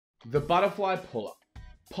The butterfly pull-up,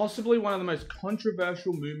 possibly one of the most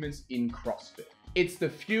controversial movements in CrossFit. It's the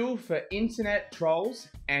fuel for internet trolls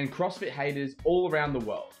and CrossFit haters all around the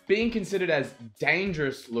world, being considered as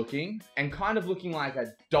dangerous looking and kind of looking like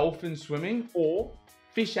a dolphin swimming or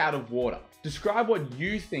fish out of water. Describe what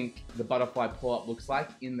you think the butterfly pull-up looks like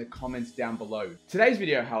in the comments down below. Today's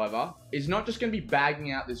video, however, is not just going to be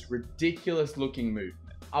bagging out this ridiculous looking movement.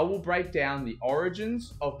 I will break down the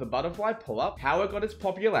origins of the butterfly pull-up, how it got its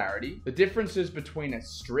popularity, the differences between a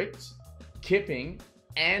strict, kipping,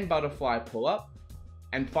 and butterfly pull-up,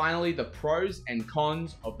 and finally the pros and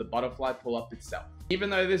cons of the butterfly pull-up itself. Even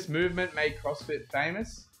though this movement made CrossFit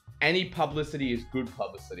famous, any publicity is good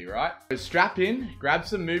publicity, right? So strap in, grab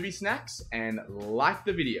some movie snacks, and like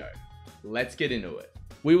the video. Let's get into it.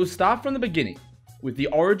 We will start from the beginning with the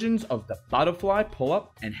origins of the butterfly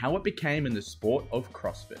pull-up and how it became in the sport of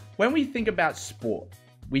CrossFit. When we think about sport,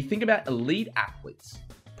 we think about elite athletes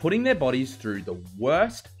putting their bodies through the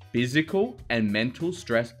worst physical and mental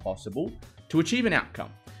stress possible to achieve an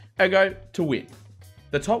outcome, ergo to win.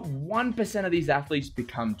 The top 1% of these athletes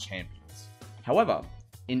become champions. However,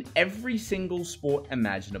 in every single sport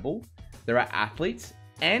imaginable, there are athletes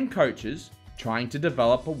and coaches trying to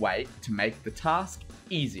develop a way to make the task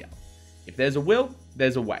easier. If there's a will,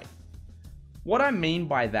 there's a way. What I mean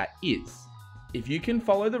by that is, if you can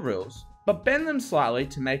follow the rules, but bend them slightly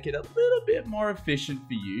to make it a little bit more efficient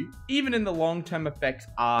for you, even if the long-term effects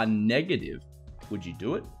are negative, would you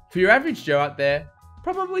do it? For your average Joe out there,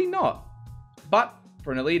 probably not. But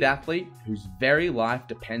for an elite athlete whose very life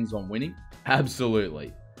depends on winning,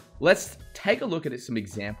 absolutely. Let's take a look at some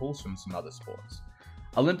examples from some other sports.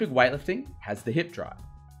 Olympic weightlifting has the hip drive.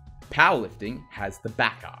 Powerlifting has the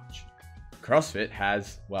back arch. CrossFit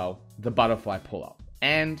has, well, the butterfly pull-up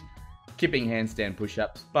and kipping handstand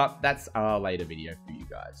push-ups, but that's a later video for you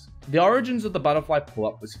guys. The origins of the butterfly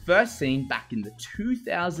pull-up was first seen back in the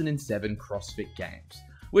 2007 CrossFit Games,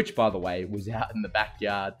 which, by the way, was out in the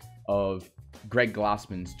backyard of Greg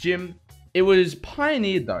Glassman's gym. It was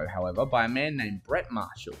pioneered, though, however, by a man named Brett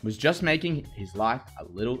Marshall, who was just making his life a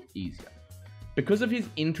little easier. Because of his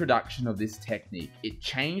introduction of this technique, it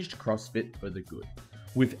changed CrossFit for the good,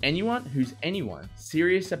 with anyone who's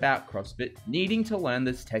serious about CrossFit needing to learn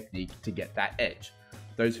this technique to get that edge,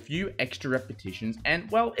 those few extra repetitions, and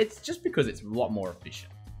well, it's just because it's a lot more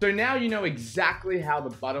efficient. So now you know exactly how the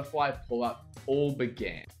butterfly pull-up all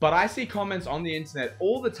began. But I see comments on the internet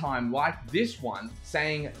all the time like this one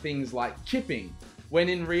saying things like kipping, when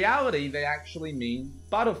in reality they actually mean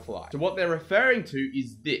butterfly. So what they're referring to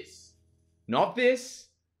is this. Not this,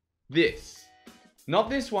 this. Not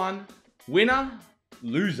this one, winner,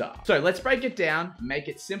 loser. So let's break it down, make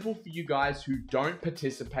it simple for you guys who don't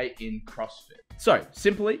participate in CrossFit. So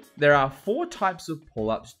simply, there are 4 types of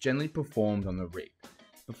pull-ups generally performed on the rig.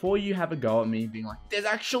 Before you have a go at me being like, there's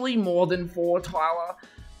actually more than 4, Tyler.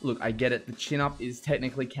 Look, I get it. The chin-up is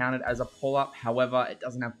technically counted as a pull-up. However, it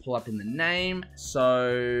doesn't have pull-up in the name,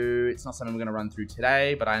 so it's not something we're gonna run through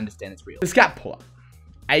today, but I understand it's real. The scap pull-up.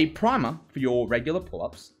 A primer for your regular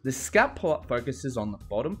pull-ups, the scap pull-up focuses on the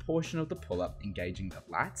bottom portion of the pull-up, engaging the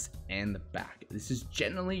lats and the back. This is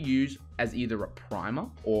generally used as either a primer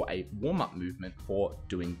or a warm-up movement for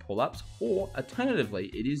doing pull-ups, or alternatively,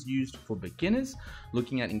 it is used for beginners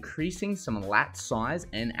looking at increasing some lat size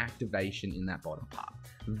and activation in that bottom part.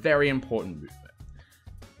 Very important movement.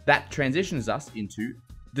 That transitions us into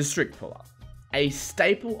the strict pull-up. A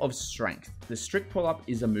staple of strength, the strict pull-up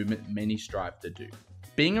is a movement many strive to do.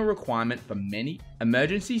 Being a requirement for many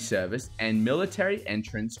emergency service and military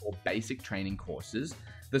entrance or basic training courses,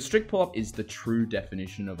 the strict pull-up is the true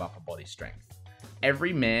definition of upper body strength.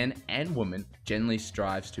 Every man and woman generally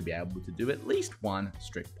strives to be able to do at least one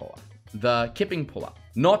strict pull-up. The kipping pull-up.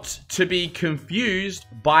 Not to be confused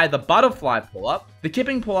by the butterfly pull-up, the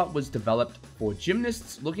kipping pull-up was developed for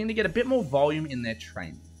gymnasts looking to get a bit more volume in their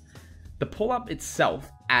training. The pull-up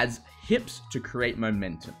itself adds hips to create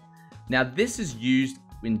momentum. Now, this is used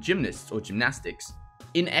in gymnasts or gymnastics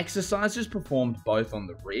in exercises performed both on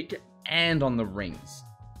the rig and on the rings.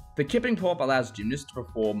 The kipping pull-up allows gymnasts to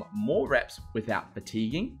perform more reps without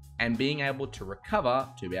fatiguing and being able to recover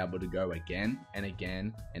to be able to go again and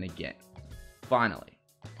again and again. Finally,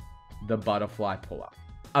 the butterfly pull-up.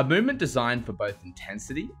 A movement designed for both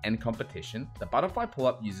intensity and competition, the butterfly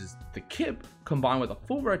pull-up uses the kip combined with a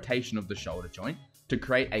full rotation of the shoulder joint to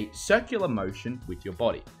create a circular motion with your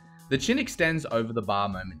body. The chin extends over the bar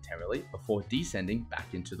momentarily before descending back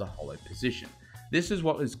into the hollow position. This is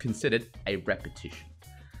what is considered a repetition.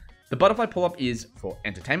 The butterfly pull-up is for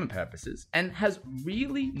entertainment purposes and has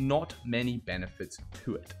really not many benefits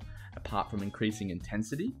to it. Apart from increasing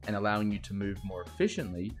intensity and allowing you to move more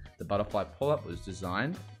efficiently, the butterfly pull-up was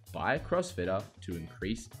designed by a CrossFitter to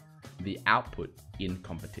increase the output in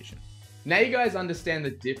competition. Now you guys understand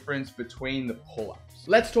the difference between the pull-ups.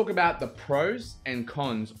 Let's talk about the pros and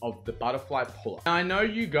cons of the butterfly pull-up. Now I know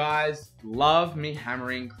you guys love me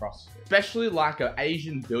hammering CrossFit, especially like an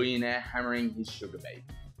Asian billionaire hammering his sugar baby.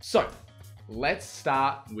 So let's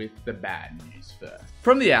start with the bad news first.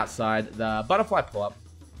 From the outside, the butterfly pull-up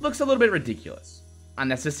looks a little bit ridiculous,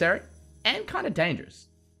 unnecessary, and kind of dangerous.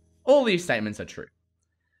 All these statements are true.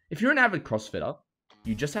 If you're an avid CrossFitter,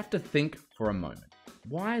 you just have to think for a moment.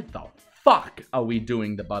 Why the fuck are we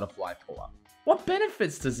doing the butterfly pull-up? What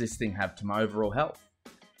benefits does this thing have to my overall health?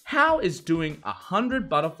 How is doing 100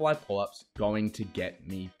 butterfly pull-ups going to get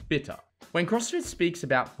me fitter? When CrossFit speaks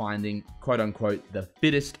about finding, quote unquote, the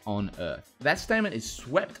fittest on earth, that statement is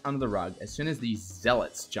swept under the rug as soon as these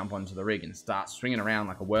zealots jump onto the rig and start swinging around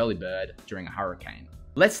like a whirly-bird during a hurricane.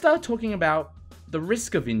 Let's start talking about the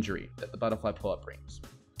risk of injury that the butterfly pull-up brings.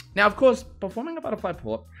 Now, of course, performing a butterfly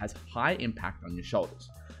pull-up has high impact on your shoulders,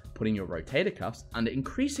 putting your rotator cuffs under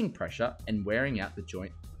increasing pressure and wearing out the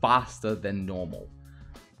joint faster than normal.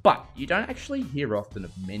 But you don't actually hear often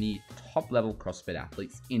of many top-level CrossFit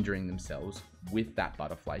athletes injuring themselves with that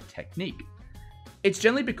butterfly technique. It's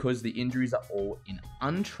generally because the injuries are all in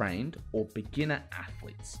untrained or beginner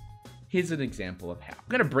athletes. Here's an example of how. I'm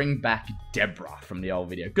going to bring back Deborah from the old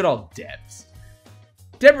video. Good old Debs.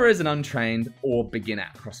 Deborah is an untrained or beginner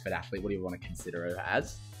CrossFit athlete, what do you want to consider her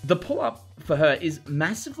as? The pull-up for her is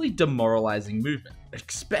massively demoralizing movement,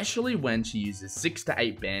 especially when she uses 6 to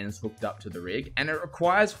 8 bands hooked up to the rig, and it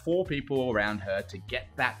requires 4 people around her to get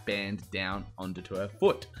that band down onto her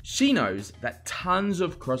foot. She knows that tons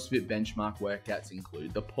of CrossFit benchmark workouts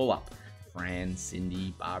include the pull-up. Fran,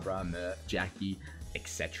 Cindy, Barbara, Murph, Jackie,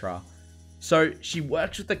 etc. So she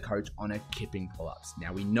works with the coach on her kipping pull-ups.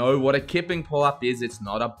 Now we know what a kipping pull-up is. It's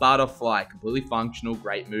not a butterfly, completely functional,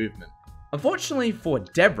 great movement. Unfortunately for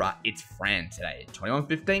Deborah, it's Fran today,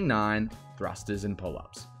 21-15-9, thrusters and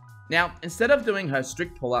pull-ups. Now, instead of doing her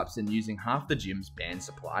strict pull-ups and using half the gym's band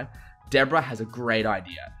supply, Deborah has a great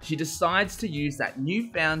idea. She decides to use that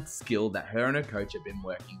newfound skill that her and her coach have been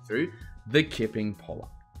working through, the kipping pull-up.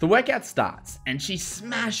 The workout starts and she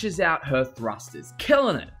smashes out her thrusters,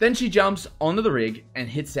 killing it. Then she jumps onto the rig and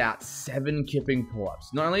hits out 7 kipping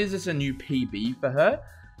pull-ups. Not only is this a new PB for her,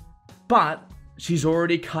 but she's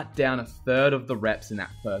already cut down 1/3 of the reps in that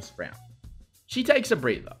first round. She takes a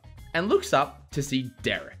breather and looks up to see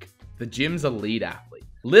Derek, the gym's elite athlete,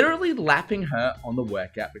 literally lapping her on the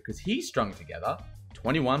workout because he strung together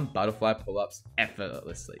 21 butterfly pull-ups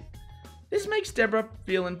effortlessly. This makes Deborah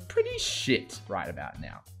feeling pretty shit right about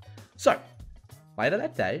now. So, later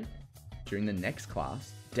that day, during the next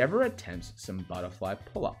class, Deborah attempts some butterfly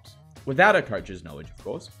pull-ups, without her coach's knowledge, of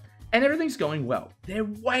course, and everything's going well. They're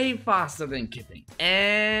way faster than kipping,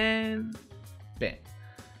 and bam.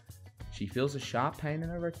 She feels a sharp pain in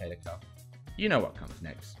her rotator cuff. You know what comes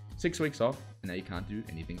next. 6 weeks off, and now you can't do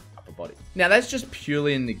anything upper body. Now that's just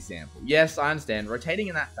purely an example. Yes, I understand rotating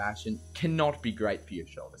in that fashion cannot be great for your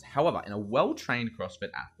shoulders. However, in a well-trained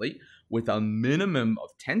CrossFit athlete with a minimum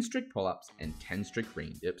of 10 strict pull-ups and 10 strict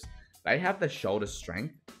ring dips, they have the shoulder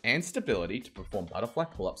strength and stability to perform butterfly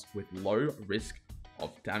pull-ups with low risk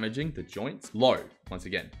of damaging the joints. Low, once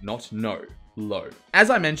again, not no, low.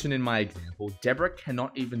 As I mentioned in my example, Deborah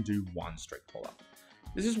cannot even do 1 strict pull-up.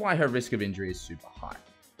 This is why her risk of injury is super high,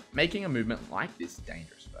 making a movement like this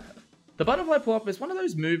dangerous for her. The butterfly pull-up is one of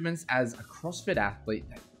those movements as a CrossFit athlete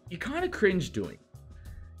that you kind of cringe doing.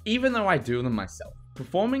 Even though I do them myself,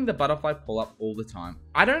 performing the butterfly pull-up all the time,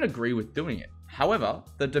 I don't agree with doing it. However,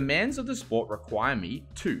 the demands of the sport require me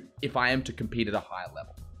to, if I am to compete at a higher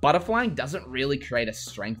level. Butterflying doesn't really create a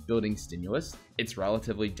strength building stimulus. It's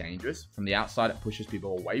relatively dangerous. From the outside, it pushes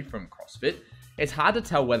people away from CrossFit. It's hard to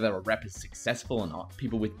tell whether a rep is successful or not.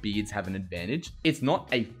 People with beards have an advantage. It's not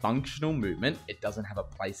a functional movement. It doesn't have a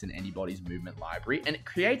place in anybody's movement library, and it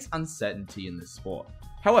creates uncertainty in the sport.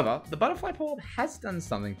 However, the butterfly pull-up has done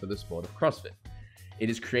something for the sport of CrossFit. It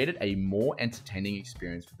has created a more entertaining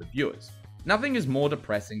experience for the viewers. Nothing is more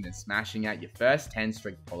depressing than smashing out your first 10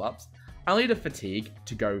 strict pull-ups, only to fatigue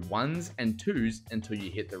to go 1s and 2s until you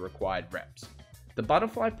hit the required reps. The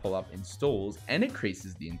butterfly pull-up installs and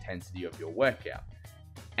increases the intensity of your workout,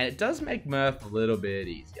 and it does make Murph a little bit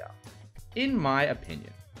easier. In my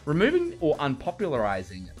opinion, removing or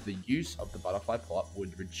unpopularizing the use of the butterfly pull-up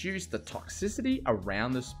would reduce the toxicity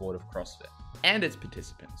around the sport of CrossFit and its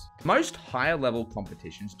participants. Most higher level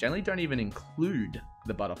competitions generally don't even include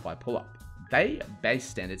the butterfly pull-up. Their base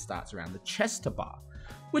standard starts around the chest to bar,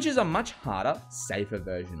 which is a much harder, safer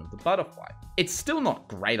version of the butterfly. It's still not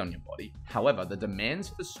great on your body, however, the demands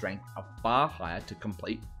for strength are far higher to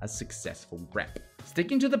complete a successful rep.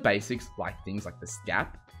 Sticking to the basics like things like the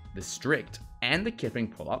scap, the strict, and the kipping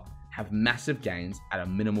pull-up have massive gains at a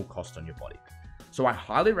minimal cost on your body. So I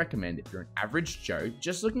highly recommend if you're an average Joe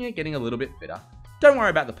just looking at getting a little bit fitter, don't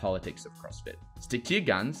worry about the politics of CrossFit. Stick to your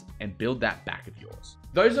guns and build that back of yours.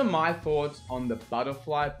 Those are my thoughts on the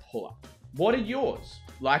butterfly pull-up. What are yours?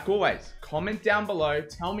 Like always, comment down below,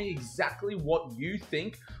 tell me exactly what you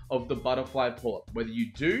think of the butterfly pull-up, whether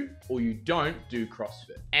you do or you don't do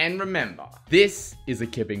CrossFit. And remember, this is a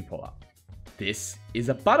kipping pull-up. This is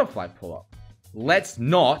a butterfly pull-up. Let's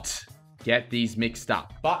not get these mixed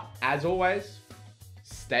up. But as always,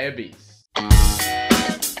 stay obese.